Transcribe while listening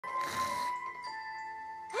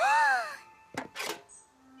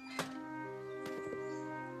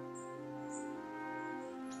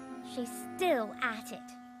She's still at it.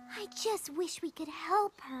 I just wish we could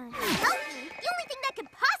help her. Help me? The only thing that could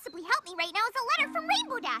possibly help me right now is a letter from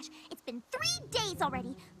Rainbow Dash. It's been 3 days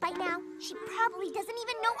already. By now, she probably doesn't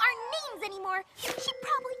even know our names anymore. She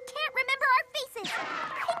probably can't remember our faces.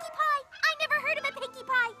 Pinkie Pie! I never heard of a Pinkie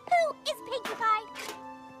Pie. Who is Pinkie Pie?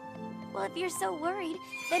 Well, if you're so worried,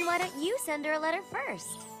 then why don't you send her a letter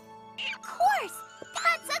first? Of course!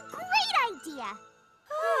 That's a great idea!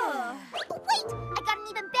 Wait! I got an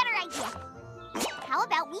even better idea. How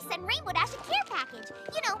about we send Rainbow Dash a care package?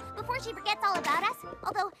 You know, before she forgets all about us.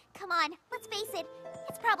 Although, come on, let's face it,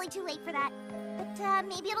 it's probably too late for that. But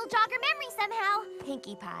maybe it'll jog her memory somehow.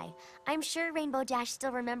 Pinkie Pie, I'm sure Rainbow Dash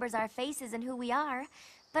still remembers our faces and who we are,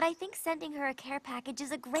 but I think sending her a care package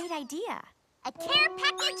is a great idea. A care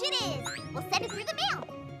package it is! We'll send it through the mail.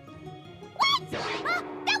 What?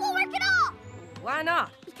 That won't work at all! Why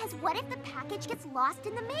not? Because what if the package gets lost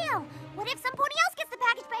in the mail? What if somebody else gets the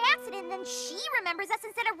package by accident and then she remembers us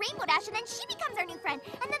instead of Rainbow Dash and then she becomes our new friend?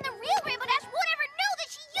 And then the real Rainbow Dash won't ever know that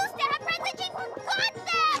she used to have friends and she forgot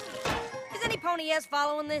them! Is any Pony S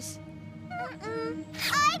following this? I've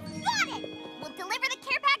got it! We'll deliver the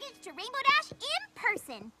care package to Rainbow Dash in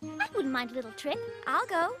person. I wouldn't mind a little trip. I'll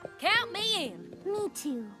go. Count me in. Me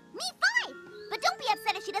too. Me 5! But don't be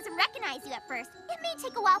upset if she doesn't recognize you at first. It may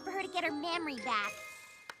take a while for her to get her memory back.